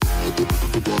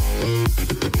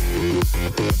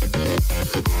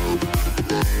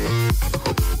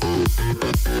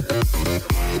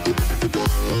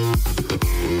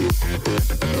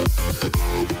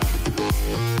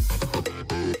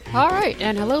Alright,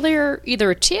 and hello there,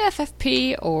 either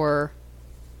TFFP or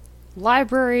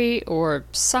library or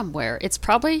somewhere. It's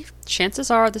probably,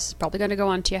 chances are, this is probably going to go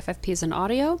on TFFP as an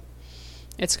audio.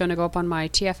 It's going to go up on my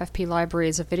TFFP library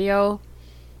as a video,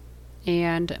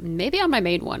 and maybe on my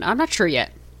main one. I'm not sure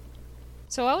yet.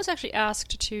 So I was actually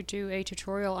asked to do a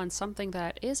tutorial on something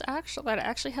that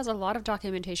actually has a lot of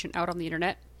documentation out on the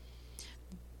internet,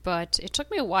 but it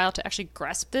took me a while to actually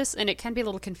grasp this, and it can be a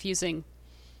little confusing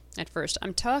at first.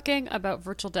 I'm talking about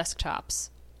virtual desktops.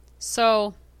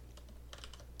 So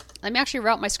let me actually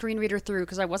route my screen reader through,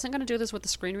 because I wasn't going to do this with the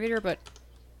screen reader, but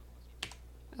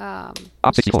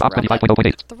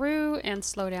through and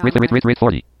slow down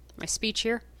my speech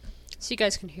here so you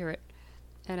guys can hear it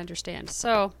and understand.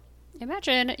 So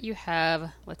imagine you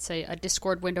have, let's say, a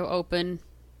Discord window open,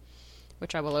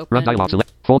 which I will open. Run dialog,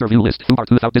 select folder view list, FooBar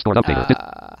 2000 Discord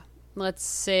updater. Let's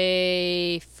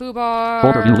say FooBar.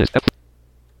 Folder view list,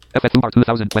 FooBar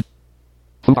 2000,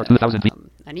 FooBar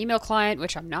 2000. An email client,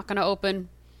 which I'm not going to open.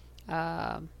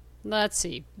 Let's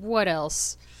see, what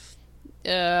else?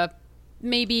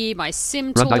 Maybe my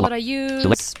sim tool that I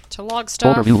use to log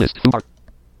stuff. Folder view list, FooBar.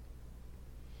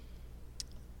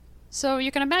 So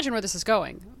you can imagine where this is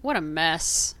going. What a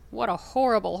mess. What a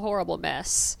horrible, horrible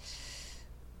mess.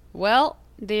 Well,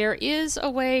 there is a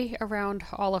way around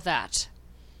all of that,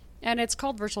 and it's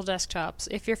called virtual desktops.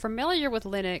 If you're familiar with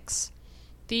Linux,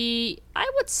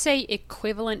 I would say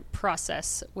equivalent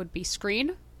process would be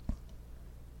Screen.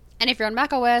 And if you're on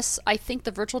Mac OS, I think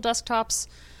the virtual desktops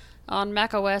on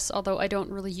Mac OS, although I don't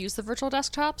really use the virtual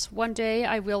desktops, one day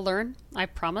I will learn. I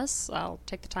promise. I'll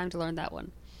take the time to learn that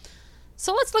one.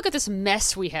 So let's look at this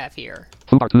mess we have here.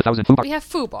 FooBar 2000, FooBar. We have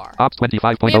FooBar. Ops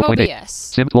 25.0.8. We have OBS.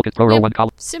 Sim Toolkit Pro row 1 column.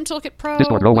 Sim Toolkit Pro.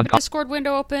 Discord row 1 column. Discord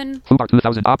window open. FooBar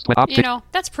 2000 Ops. You know,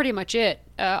 that's pretty much it.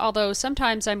 Although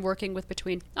sometimes I'm working with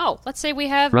between. Oh, let's say we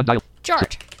have Run dial.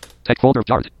 Jart. Tech folder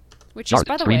Jart. Which is,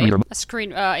 by the way,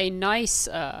 a nice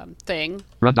thing.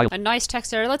 Run dial. A nice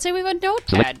text editor. Let's say we have a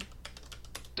notepad.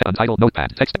 Untitled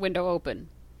notepad. Text window open.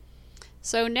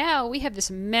 So now we have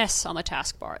this mess on the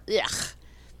taskbar. Ugh.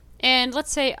 And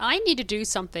let's say I need to do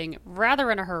something rather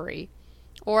in a hurry,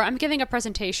 or I'm giving a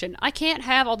presentation. I can't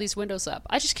have all these windows up.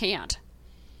 I just can't.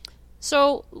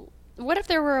 So what if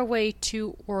there were a way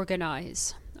to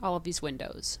organize all of these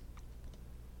windows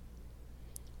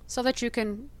so that you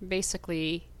can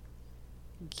basically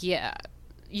get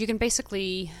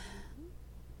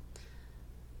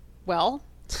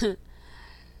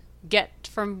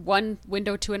from one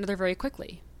window to another very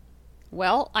quickly?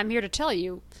 Well, I'm here to tell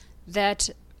you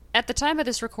that at the time of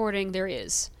this recording, there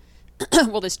is.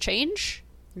 Will this change?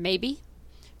 Maybe.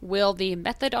 Will the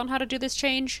method on how to do this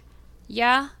change?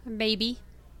 Yeah, maybe.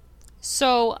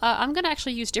 So I'm going to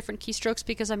actually use different keystrokes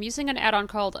because I'm using an add-on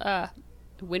called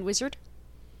WinWizard,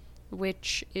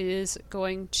 which is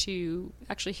going to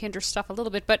actually hinder stuff a little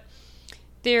bit. But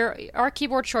there are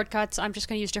keyboard shortcuts. I'm just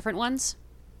going to use different ones.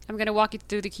 I'm going to walk you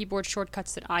through the keyboard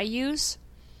shortcuts that I use,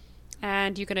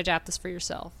 and you can adapt this for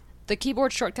yourself. The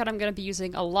keyboard shortcut I'm going to be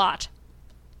using a lot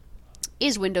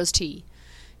is Windows T.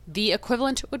 The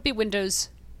equivalent would be Windows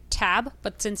Tab,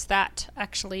 but since that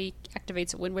actually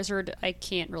activates WinWizard, I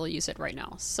can't really use it right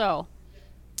now. So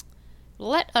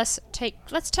let's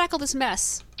tackle this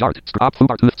mess.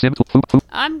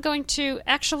 I'm going to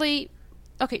actually,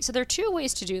 okay, so there are two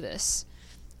ways to do this.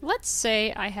 Let's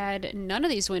say I had none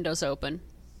of these windows open,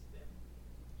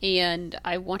 and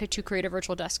I wanted to create a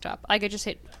virtual desktop. I could just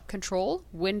hit Control,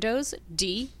 Windows,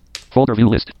 D. Folder view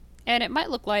list. And it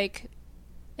might look like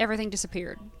everything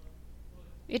disappeared.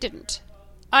 It didn't.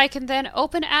 I can then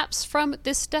open apps from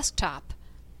this desktop.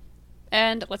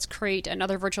 And let's create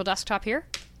another virtual desktop here.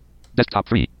 Desktop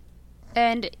 3.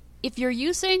 And if you're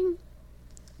using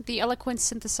the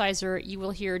Eloquence synthesizer, you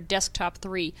will hear Desktop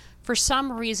 3. For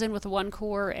some reason with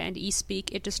OneCore and eSpeak,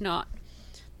 it does not.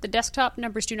 The desktop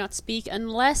numbers do not speak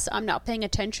unless I'm not paying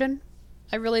attention.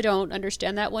 I really don't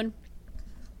understand that one.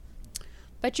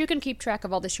 But you can keep track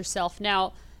of all this yourself.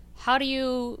 Now, how do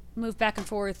you move back and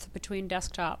forth between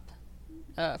desktop,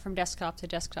 from desktop to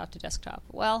desktop to desktop?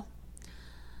 Well,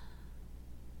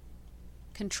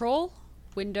 Control,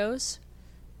 Windows,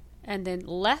 and then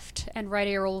left and right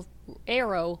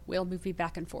arrow will move me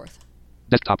back and forth.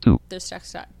 Desktop 2. There's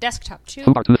desktop 2.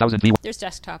 FooBar 2000 V1. There's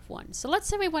desktop 1. So let's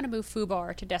say we want to move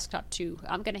FooBar to desktop 2.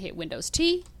 I'm going to hit Windows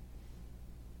T.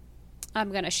 I'm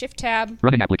going to Shift Tab.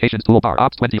 Running applications toolbar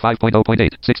Ops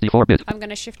 25.0.8 64-bit. I'm going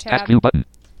to Shift Tab. Task view button.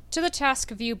 to the task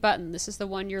view button. This is the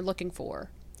one you're looking for.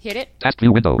 Hit it. Task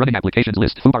view window. Running applications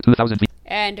list. FooBar 2000.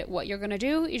 And what you're going to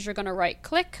do is you're going to right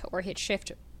click or hit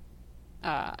shift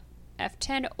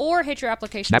F10 or hit your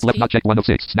applications Snap left key. not checked 1 of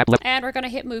 6. Snap left. And we're going to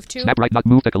hit move to. Snap right not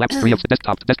move to collapse 3 of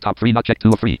desktop. Desktop 3 not checked 2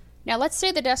 of 3. Now let's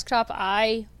say the desktop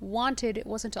I wanted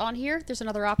wasn't on here. There's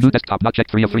another option. New desktop not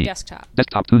checked 3 of New 3. desktop.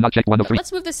 Desktop 2 not checked 1 of 3.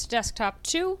 Let's move this to desktop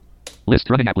 2. List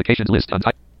running applications list.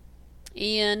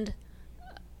 And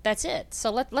that's it.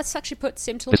 So let's actually put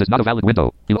SimToolkit. This is not a valid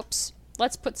window. Whoops.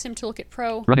 Let's put SimToolkit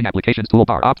Pro. Running applications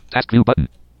toolbar. Op. Task view button.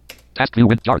 Task view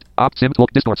wind chart. Op. SimTool.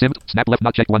 Discord sim. Snap left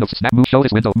not checked 1 of snap move show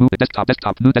this window. Move desktop.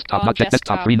 Desktop. New desktop On not checked.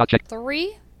 Desktop 3 not checked.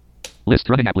 3. List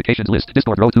running applications list.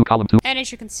 Discord row 2 column 2. And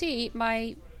as you can see,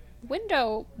 my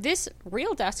window, this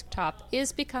real desktop,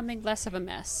 is becoming less of a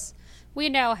mess. We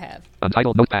now have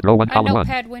Untitled notepad row 1 a column 1.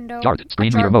 notepad window, Chart. a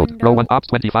Screen chart reader mode. window, Row 1 ops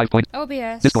 25 point.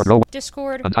 OBS, Discord row.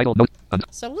 Discord. Untitled note.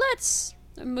 So let's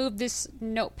move this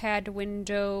notepad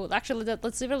window. Actually,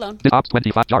 let's leave it alone. Ops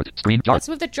 25 chart. Screen chart. Let's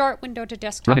move the chart window to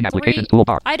desktop Running 3. applications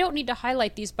toolbar. I don't need to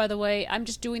highlight these, by the way. I'm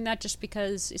just doing that just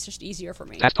because it's just easier for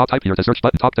me. Task top type here to search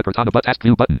button. Talk to Cortana but task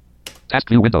view button. Task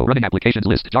view window. Running applications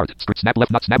list. Chart. Script snap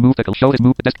left not snap move to show this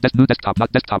move. New desktop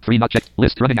not desktop 3 not checked.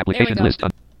 List running applications go. list.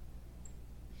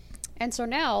 And so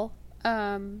now,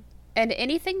 and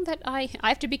anything that I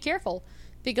have to be careful,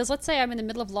 because let's say I'm in the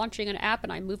middle of launching an app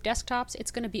and I move desktops, it's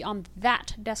going to be on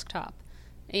that desktop.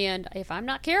 And if I'm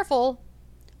not careful,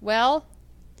 well,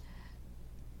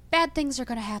 bad things are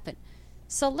going to happen.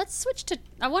 So let's switch to,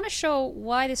 I want to show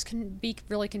why this can be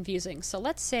really confusing. So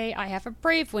let's say I have a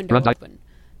Brave window open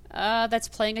that's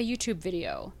playing a YouTube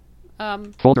video.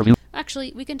 Folder view.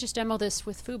 Actually, we can just demo this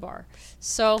with FooBar.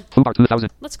 So FooBar 2000.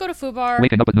 let's go to FooBar.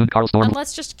 Waking up at noon. Carl Storm. And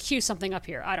let's just cue something up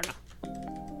here. I don't know.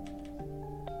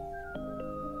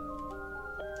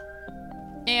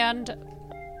 And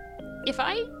if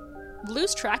I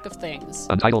lose track of things,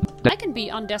 Untitled. I can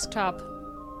be on desktop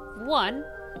 1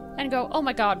 and go, oh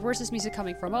my god, where's this music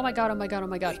coming from? Oh my god, oh my god, oh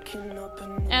my god.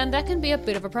 And that can be a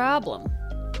bit of a problem.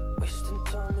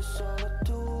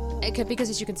 Because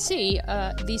as you can see,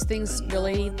 these things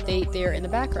really, they're in the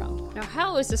background. Now,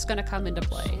 how is this going to come into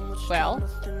play? Well,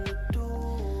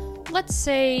 let's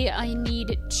say I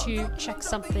need to check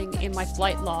something in my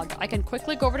flight log. I can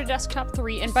quickly go over to desktop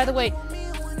 3. And by the way,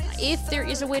 if there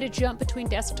is a way to jump between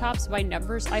desktops by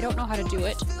numbers, I don't know how to do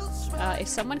it. If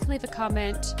someone can leave a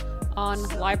comment on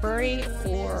Library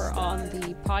or on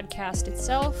the podcast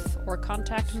itself, or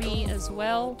contact me as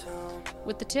well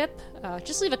with the tip,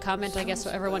 just leave a comment, I guess, so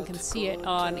everyone can see it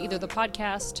on either the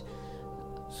podcast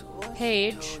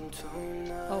page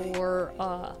or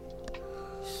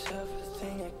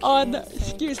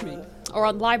or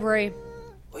on Library,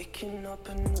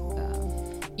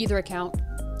 either account.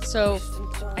 So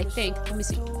I think, let me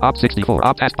see. Op 64.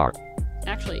 Op taskbar.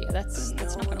 Actually, that's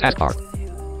not going to Taskbar.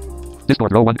 work.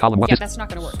 Discord row 1 column 1. Yeah, that's not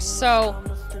going to work. So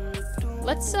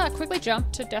let's quickly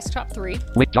jump to desktop 3.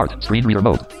 Wait chart. Screen reader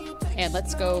mode. And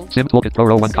let's go SimToolkit Pro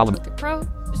row 1 column. SimToolkit Pro.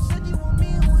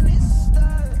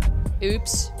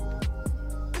 Oops.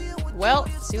 Well,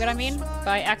 see what I mean?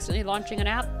 By accidentally launching an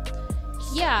app?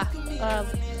 Yeah,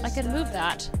 I can move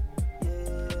that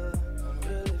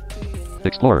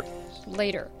Explorer.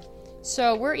 later.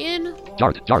 So we're in...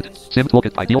 Chart.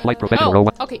 SimToolkit Ideal Flight Professional row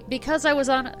 1. Okay, because I was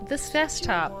on this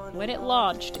desktop when it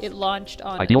launched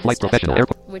on Ideal this Flight Professional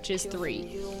desktop, Airport. which is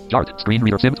 3. Chart. Screen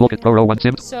reader SimToolkit Pro row 1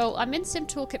 Sim. So I'm in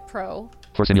SimToolkit Pro.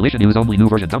 For simulation use only new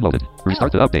version downloaded.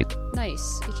 Restart to update.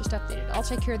 Nice. It just updated. I'll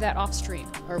take care of that off stream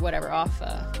or whatever, off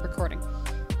recording.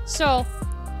 So,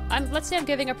 let's say I'm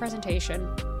giving a presentation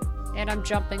and I'm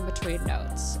jumping between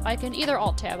notes. I can either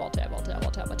alt tab, or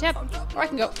I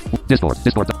can go Discord.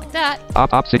 like that.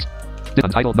 Op 6.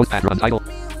 Untitled notepad. Untitled.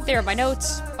 There are my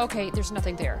notes. Okay, there's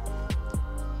nothing there.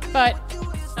 But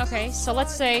okay, so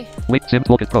let's say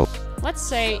SimToolkit Pro. let's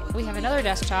say we have another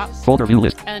desktop Folder view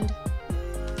list. and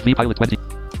vPilot 20.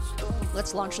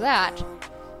 let's launch that.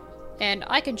 And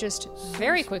I can just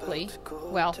very quickly,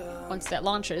 well, once that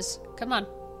launches, come on.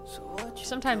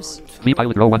 Sometimes,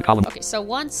 vPilot row 1 column. okay, so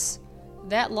once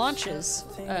that launches,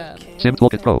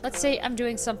 SimToolkit Pro. let's say I'm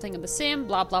doing something in the sim,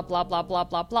 blah, blah, blah, blah, blah,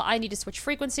 blah, blah. I need to switch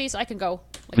frequencies. I can go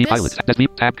like vPilot. this. V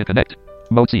tab can connect.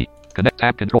 Mode C. Connect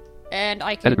tab control. And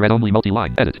I Edit can, read only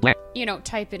multi-line. Edit blank.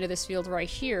 type into this field right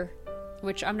here,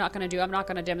 which I'm not going to do. I'm not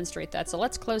going to demonstrate that. So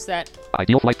let's close that.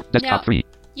 Ideal Flight Desktop Now, 3.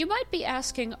 You might be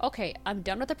asking, okay, I'm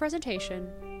done with the presentation.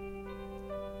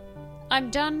 I'm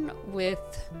done with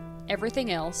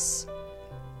everything else.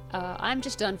 I'm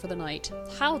just done for the night.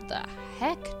 How the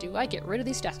heck do I get rid of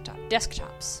these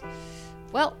desktops?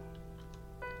 Well,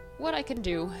 what I can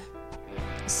do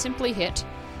is simply hit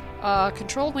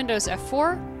Control Windows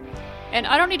F4. And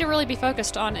I don't need to really be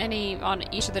focused on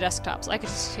each of the desktops. I could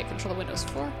just hit Control Windows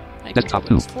 4. Desktop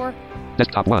 2. Windows 4.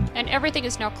 Desktop 1. And everything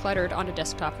is now cluttered onto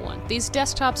Desktop 1. These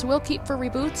desktops will keep for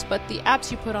reboots, but the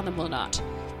apps you put on them will not.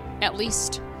 At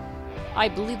least, I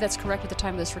believe that's correct at the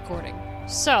time of this recording.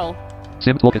 So...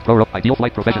 Sim Toolkit Pro, Ideal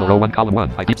Flight Professional, row 1, column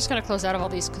 1. I'm just going to close out of all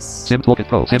these because... Sim Toolkit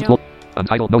Pro, Sim Tool...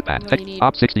 Untitled Notepad, really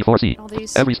Op 64C. all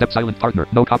these. Every step silent partner,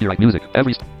 no copyright music.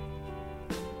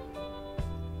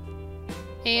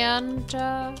 And,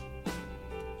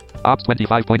 Ops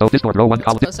 25.0 Discord, row 1,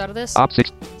 column... close out of this. Op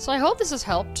 6... So I hope this has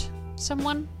helped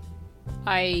someone.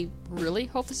 I really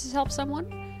hope this has helped someone.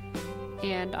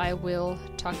 And I will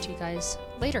talk to you guys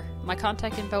later. My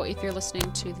contact info, if you're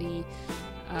listening to the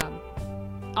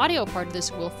audio part of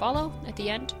this, will follow at the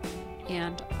end.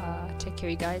 And take care,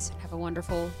 you guys. Have a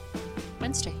wonderful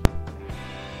Wednesday.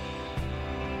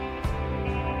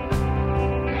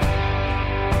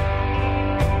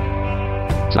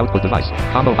 Output device.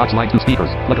 Combo box line 2 speakers.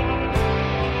 Plug.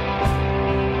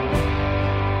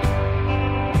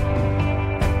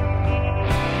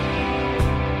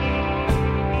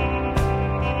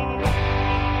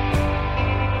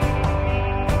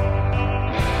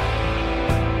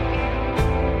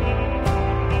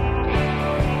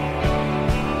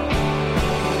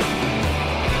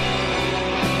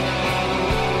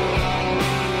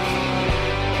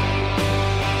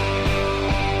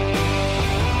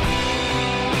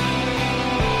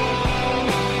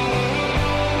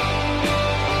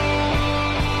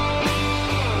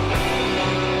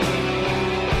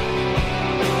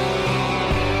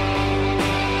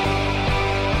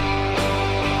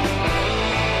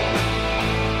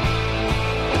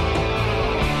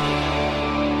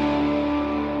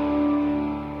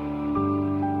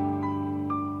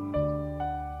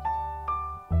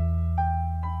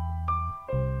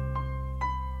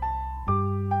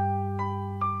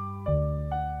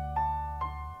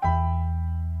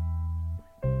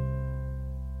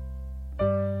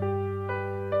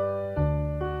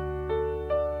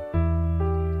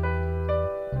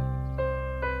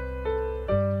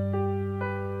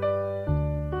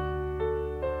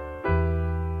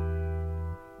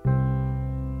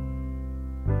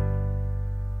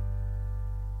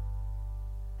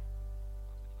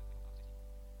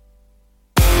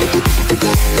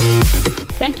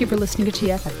 Thank you for listening to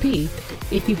TFFP.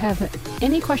 If you have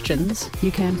any questions,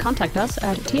 you can contact us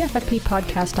at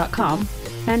tffppodcast.com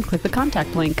and click the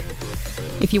contact link.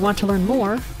 If you want to learn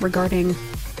more regarding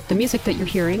the music that you're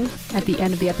hearing at the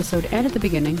end of the episode and at the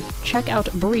beginning, check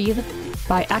out Breathe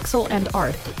by Axel and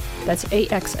Arth. That's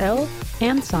AXL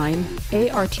and sign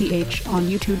ARTH on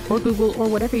YouTube or Google or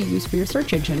whatever you use for your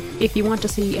search engine. If you want to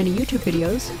see any YouTube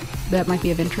videos that might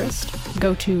be of interest,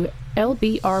 go to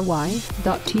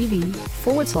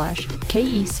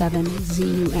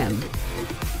lbry.tv/KE7ZUM.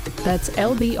 That's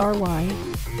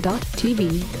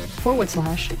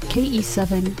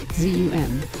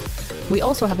lbry.tv/KE7ZUM. We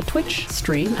also have a Twitch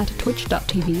stream at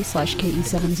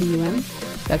twitch.tv/KE7ZUM.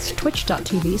 That's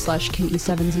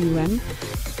twitch.tv/KE7ZUM.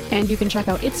 And you can check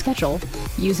out its schedule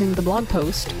using the blog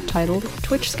post titled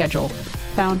Twitch Schedule,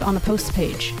 found on the posts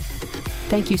page.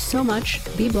 Thank you so much,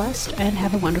 be blessed, and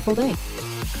have a wonderful day.